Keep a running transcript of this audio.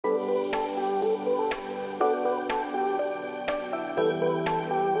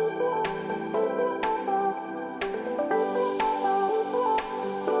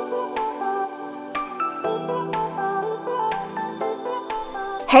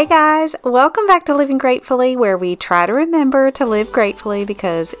Hey guys, welcome back to Living Gratefully, where we try to remember to live gratefully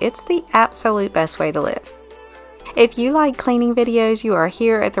because it's the absolute best way to live. If you like cleaning videos, you are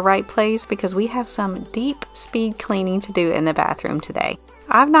here at the right place because we have some deep speed cleaning to do in the bathroom today.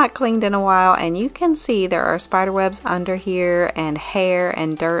 I've not cleaned in a while and you can see there are spider webs under here and hair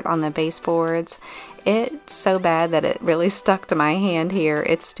and dirt on the baseboards. It's so bad that it really stuck to my hand here.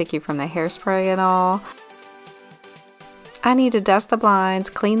 It's sticky from the hairspray and all. I need to dust the blinds,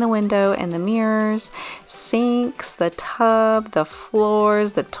 clean the window and the mirrors, sinks, the tub, the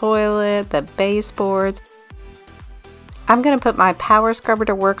floors, the toilet, the baseboards. I'm going to put my power scrubber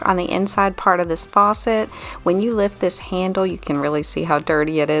to work on the inside part of this faucet. When you lift this handle, you can really see how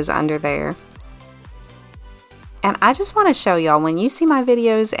dirty it is under there. And I just want to show y'all, when you see my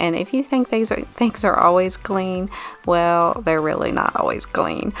videos and if you think things are always clean, well, they're really not always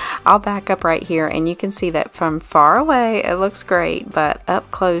clean. I'll back up right here and you can see that from far away it looks great, but up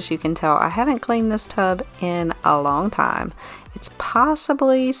close you can tell I haven't cleaned this tub in a long time. It's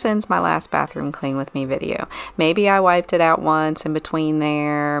possibly since my last bathroom clean with me video. Maybe I wiped it out once in between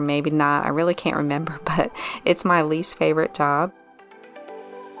there, maybe not. I really can't remember, but it's my least favorite job.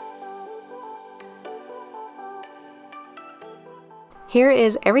 Here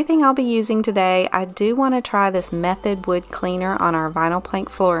is everything I'll be using today. I do want to try this Method wood cleaner on our vinyl plank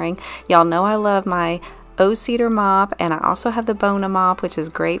flooring. Y'all know I love my O-Cedar mop, and I also have the Bona mop, which is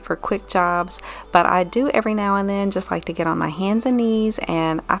great for quick jobs, but I do every now and then just like to get on my hands and knees,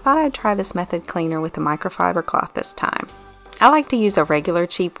 and I thought I'd try this Method cleaner with the microfiber cloth this time. I like to use a regular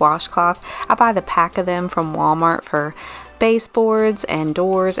cheap washcloth. I buy the pack of them from Walmart for baseboards and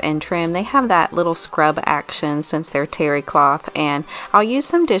doors and trim. They have that little scrub action since they're terry cloth, and I'll use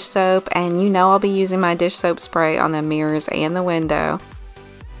some dish soap, and you know I'll be using my dish soap spray on the mirrors and the window.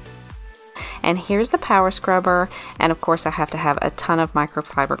 And here's the power scrubber, and of course I have to have a ton of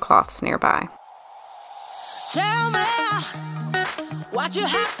microfiber cloths nearby. Tell me why'd you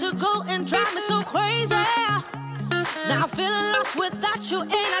have to go and drive me so crazy? Now I'm feeling lost without you,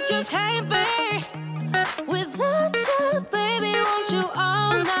 and I just can't be without you, baby. Want you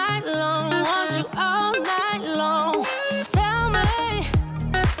all night long, want you all night long. Tell me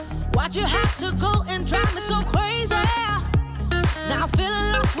why'd you have to go and drive me so crazy? Now I'm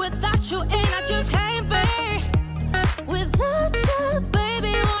feeling lost without you, and I just can't be without you,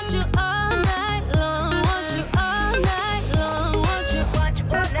 baby. Want you all night long, want you all night long, want you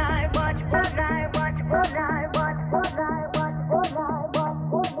all night, watch all night, watch all night, watch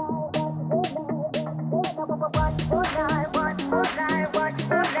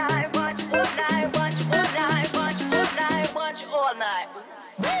all night, watch all night, watch all night.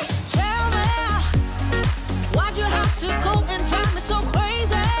 Tell me why'd you have to go and drive me so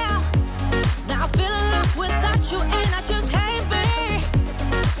crazy? Now I'm feeling lost without you, and I just can't be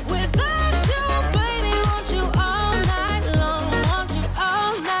without you, baby. Want you all night long, want you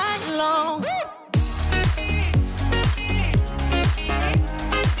all night long.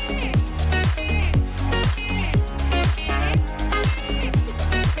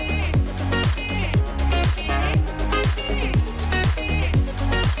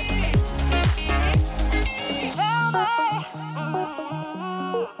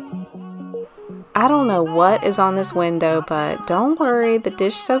 I don't know what is on this window, but don't worry, the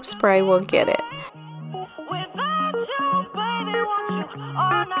dish soap spray will get it. Without you, baby, want you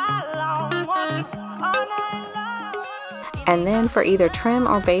all night long, want you all night long. And then for either trim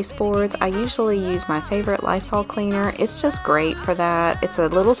or baseboards, I usually use my favorite Lysol cleaner. It's just great for that. It's a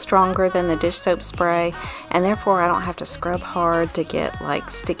little stronger than the dish soap spray, and therefore I don't have to scrub hard to get like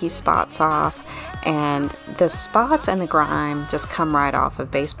sticky spots off. And the spots and the grime just come right off of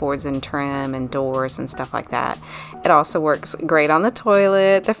baseboards and trim and doors and stuff like that. It also works great on the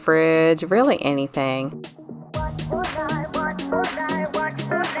toilet, the fridge, really anything. Tell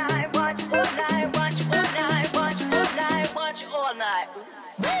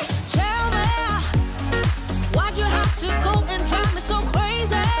me why'd you have to go and drive me so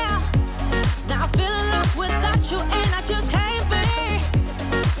crazy? Now I'm feeling lost without you, and I just can't be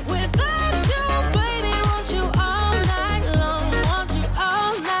without you, baby. Want you all night long, want you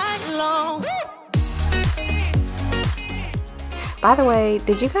all night long. By the way,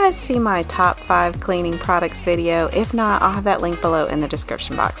 did you guys see my top 5 cleaning products video? If not, I'll have that link below in the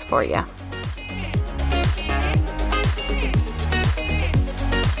description box for you.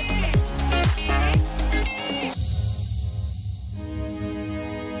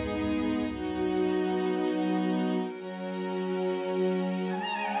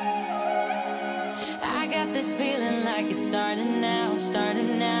 I got this feeling like it's starting now,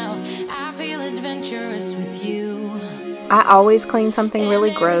 starting now. I feel adventurous with you. I always clean something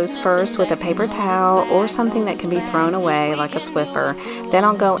really gross first with a paper towel or something that can be thrown away like a Swiffer. Then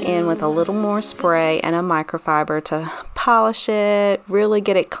I'll go in with a little more spray and a microfiber to polish it, really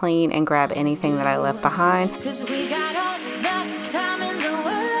get it clean, and grab anything that I left behind. 'Cause we got all the time in the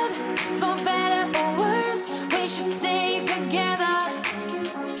world, for better or worse, we should stay together.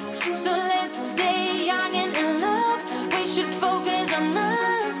 So let's stay young and in love, we should focus on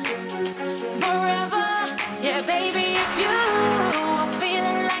us forever. Yeah, baby, if you are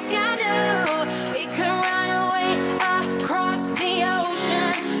feeling like I do, we could run away across the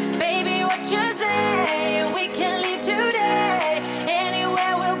ocean. Baby, what you say? We can leave today.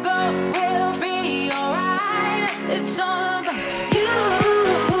 Anywhere we'll go, we'll be alright. It's all about you.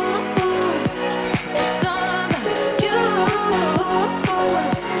 It's all about you.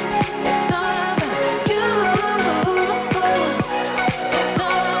 It's all about you. It's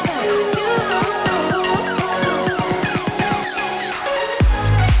all about you.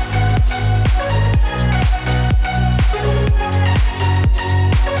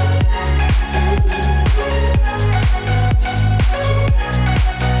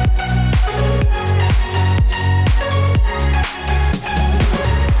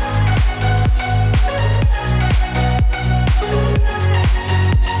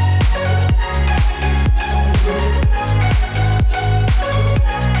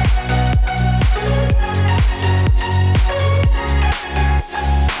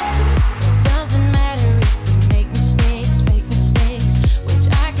 Doesn't matter if we make mistakes, which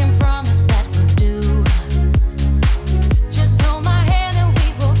I can promise that we'll do. Just hold my hand and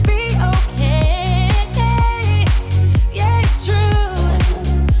we will be okay. Yeah, it's true.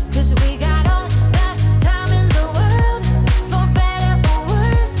 'Cause we got all the time in the world, for better or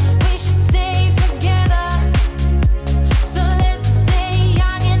worse, we should stay together. So let's stay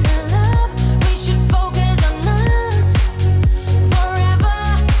young and in love, we should focus on us forever.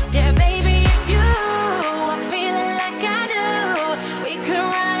 Yeah, baby, if you are feeling like I do, we could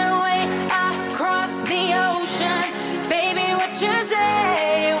run away across the ocean. Baby, what you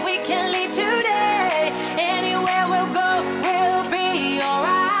say? We can leave today. Anywhere we'll go, we'll be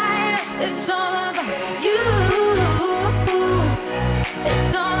alright. It's all about you.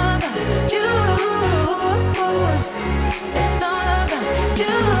 It's all about you. It's all about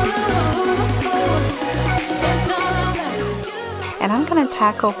you. It's all about you. And I'm going to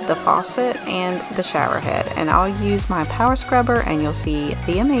tackle the faucet and the shower head, and I'll use my power scrubber and you'll see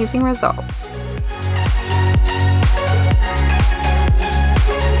the amazing results.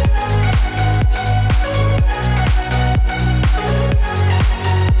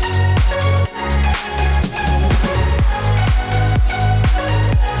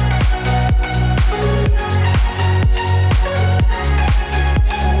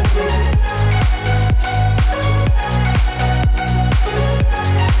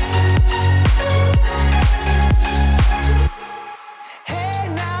 Hey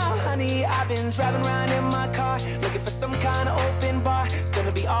now, honey, I've been driving around in my car, looking for some kind of open bar. It's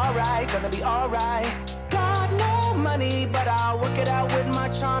gonna be alright, gonna be alright. Got no money, but I'll work it out with my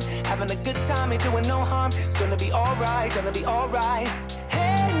charm. Having a good time, ain't doing no harm. It's gonna be alright, gonna be alright.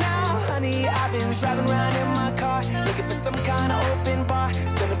 Hey now, honey, I've been driving around in my car, looking for some kind of open bar.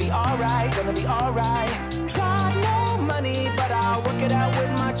 It's gonna be alright, gonna be alright. Got no money, but I'll work it out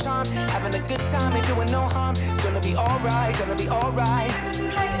with my charm. Having a good time, ain't doing no harm. It's gonna be alright, gonna be alright.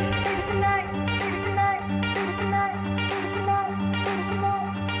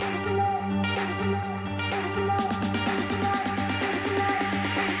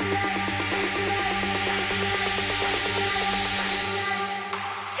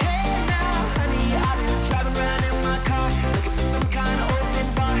 Hey now, honey, I've been driving around in my car, looking for some kind of open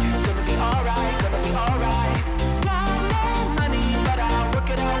bar. It's gonna be alright, gonna be alright. Got no money, but I'll work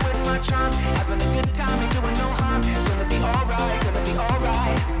it out with my charm. Having a good time, ain't doing no harm. It's gonna be alright, gonna be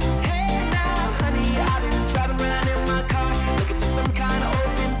alright. Hey now, honey, I've been driving around in my car, looking for some kind of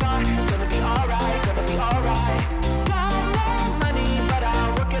open bar. It's gonna be alright, gonna be alright. Got no money, but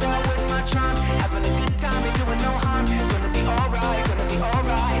I'll work it out with my charm. Having a good time, ain't doing no harm. It's gonna be alright, gonna be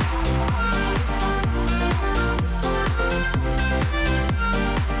alright.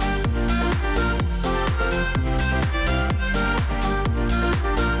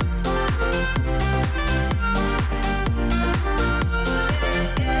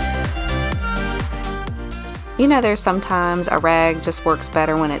 You know, there's sometimes a rag just works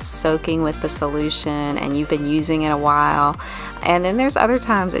better when it's soaking with the solution and you've been using it a while. And then there's other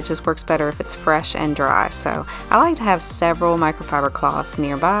times it just works better if it's fresh and dry. So I like to have several microfiber cloths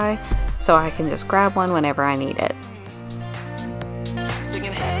nearby so I can just grab one whenever I need it.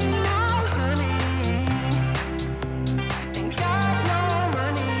 Singing, hey now, honey.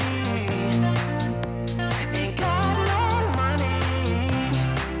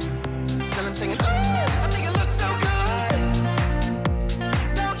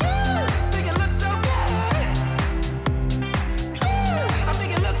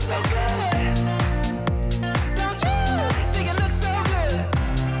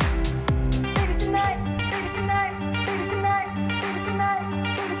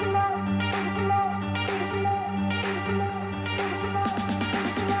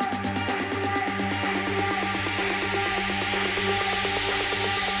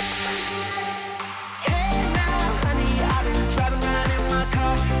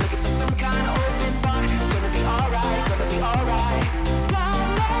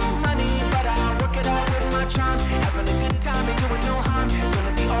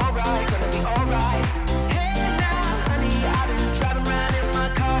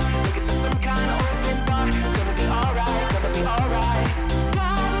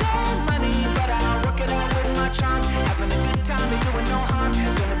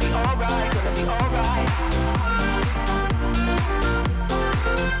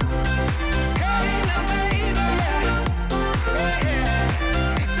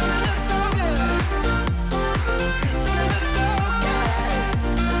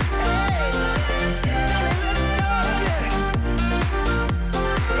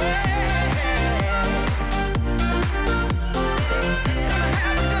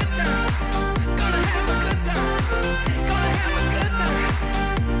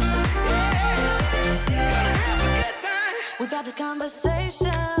 this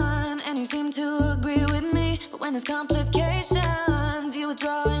conversation, and you seem to agree with me. But when there's complications, you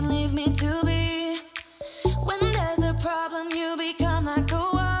withdraw and leave me to be. When there's a problem, you become like a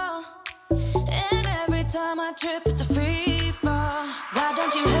wall, and every time I trip, it's a free fall. Why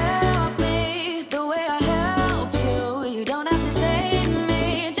don't you help me the way I help you? You don't have to save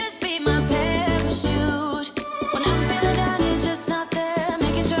me, just be my parachute. When I'm feeling down, you're just not there,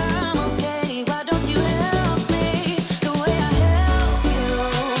 making sure I'm okay. Why don't you help me the way I help you?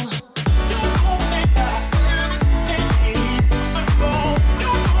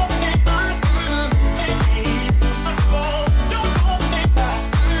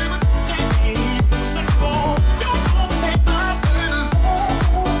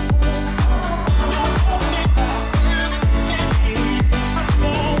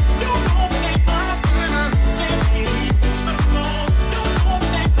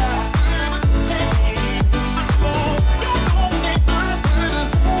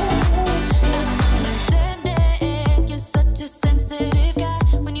 You're such a sensitive guy.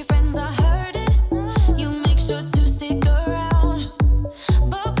 When your friends are hurting, you make sure to stick around.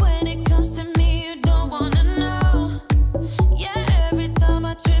 But when it comes to me, you don't wanna know. Yeah, every time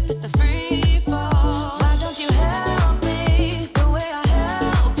I trip, it's a free fall. Why don't you help me the way I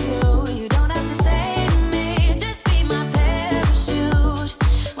help you? You don't have to save me, just be my parachute.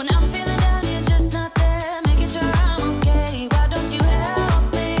 When I'm feeling down, you're just not there, making sure I'm okay. Why don't you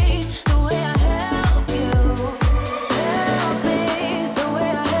help me the way I help you? Help me the way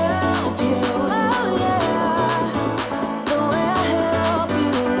I help you. Oh yeah, the way I help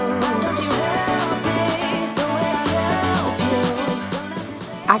you. Why don't you help me the way I help you?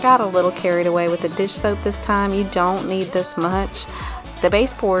 I got a little carried away with the dish soap this time. You don't need this much. The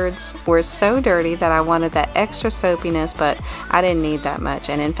baseboards were so dirty that I wanted that extra soapiness, but I didn't need that much.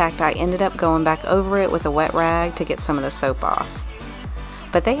 And in fact, I ended up going back over it with a wet rag to get some of the soap off.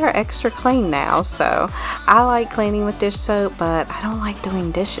 But they are extra clean now, so I like cleaning with dish soap, but I don't like doing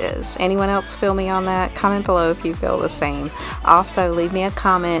dishes. Anyone else feel me on that? Comment below if you feel the same. Also, leave me a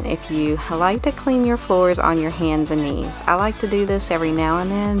comment if you like to clean your floors on your hands and knees. I like to do this every now and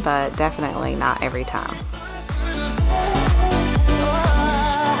then, but definitely not every time.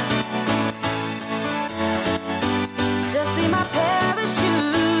 Just be my parachute.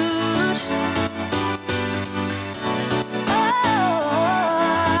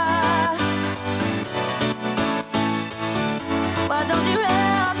 Why don't you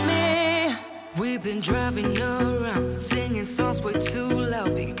help me? We've been driving around, singing songs way too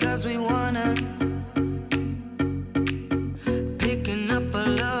loud because we wanna. Picking up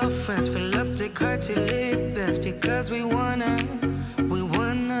all our friends, fill up the car till it bends because we wanna.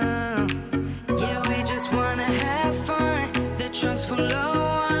 Yeah, we just wanna have fun. The trunk's full of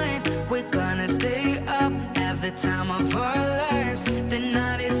wine. We're gonna stay up, have the time of our lives. The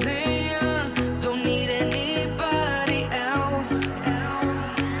night is young, don't need anybody else.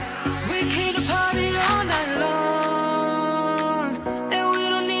 We came to party all night long, and we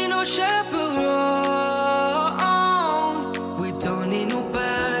don't need no chaperone. We don't need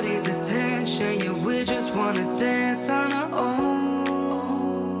nobody's attention, yeah, we just wanna dance on our own.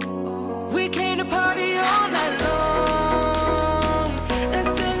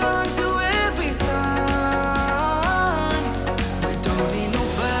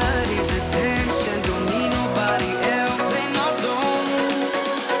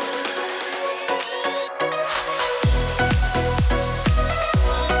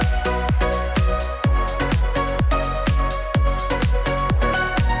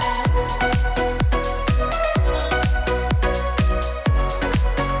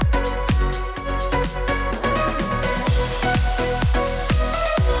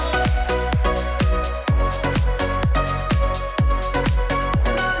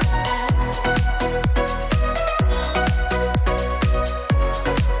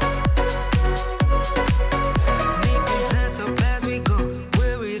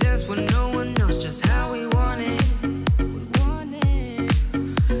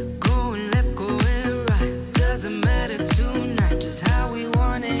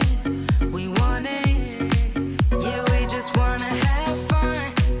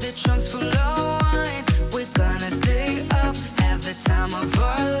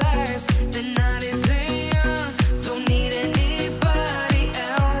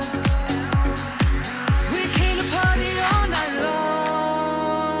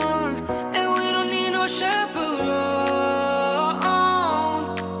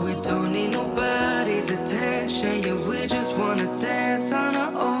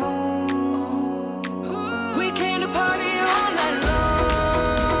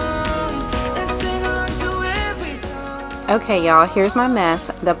 Okay, y'all, here's my mess.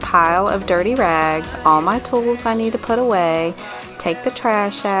 The pile of dirty rags, all my tools I need to put away, take the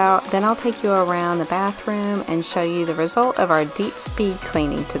trash out, then I'll take you around the bathroom and show you the result of our deep speed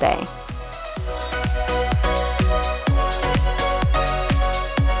cleaning today.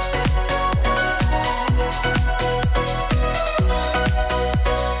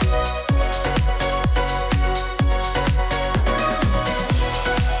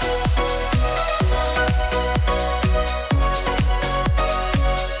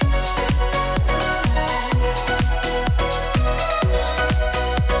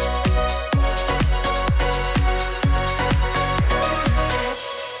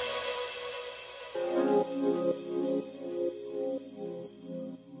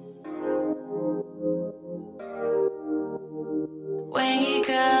 Wake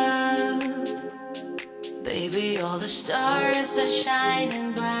up, baby, all the stars are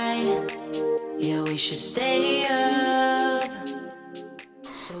shining bright. Yeah, we should stay up.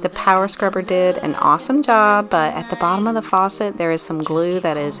 The power scrubber did an awesome job, but at the bottom of the faucet there is some glue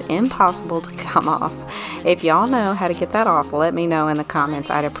that is impossible to come off. If y'all know how to get that off, let me know in the comments.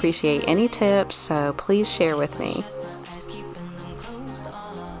 I'd appreciate any tips, so please share with me.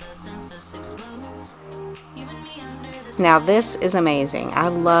 Now this is amazing. I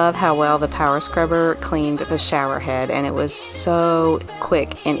love how well the power scrubber cleaned the shower head, and it was so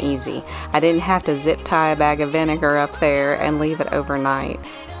quick and easy. I didn't have to zip tie a bag of vinegar up there and leave it overnight.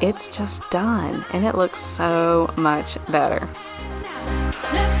 It's just done, and it looks so much better.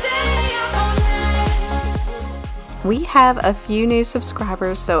 We have a few new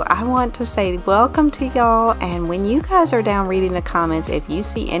subscribers, so I want to say welcome to y'all. And when you guys are down reading the comments, if you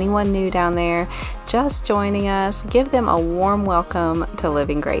see anyone new down there just joining us, give them a warm welcome to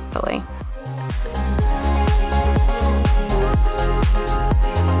Living Gratefully.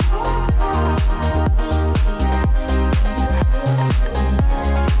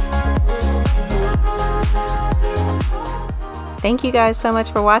 Thank you guys so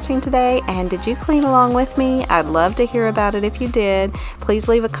much for watching today, and did you clean along with me? I'd love to hear about it if you did. Please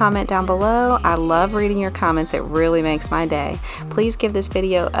leave a comment down below. I love reading your comments. It really makes my day. Please give this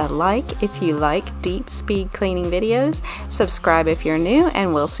video a like if you like deep speed cleaning videos. Subscribe if you're new,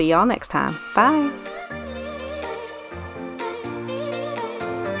 and we'll see y'all next time. Bye!